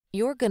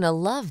You're gonna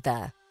love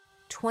the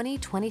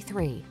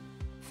 2023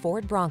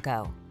 Ford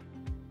Bronco.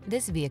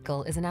 This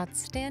vehicle is an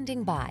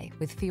outstanding buy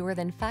with fewer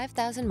than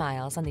 5,000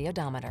 miles on the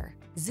odometer.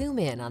 Zoom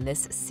in on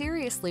this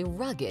seriously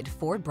rugged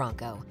Ford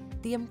Bronco,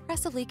 the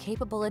impressively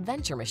capable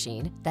adventure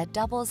machine that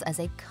doubles as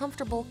a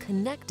comfortable,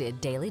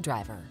 connected daily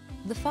driver.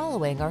 The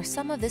following are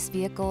some of this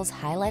vehicle's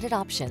highlighted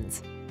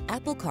options: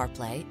 Apple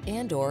CarPlay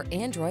and/or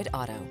Android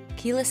Auto,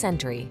 keyless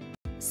entry,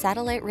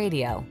 satellite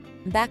radio,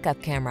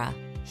 backup camera,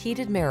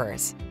 heated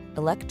mirrors,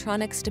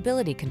 electronic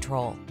stability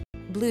control,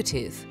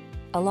 Bluetooth,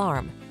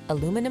 alarm,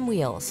 aluminum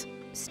wheels,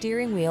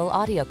 steering wheel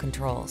audio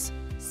controls.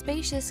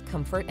 Spacious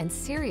comfort and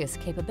serious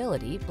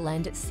capability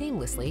blend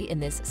seamlessly in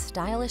this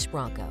stylish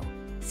Bronco.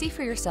 See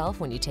for yourself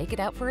when you take it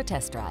out for a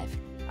test drive.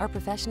 Our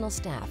professional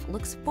staff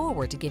looks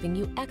forward to giving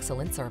you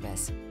excellent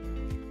service.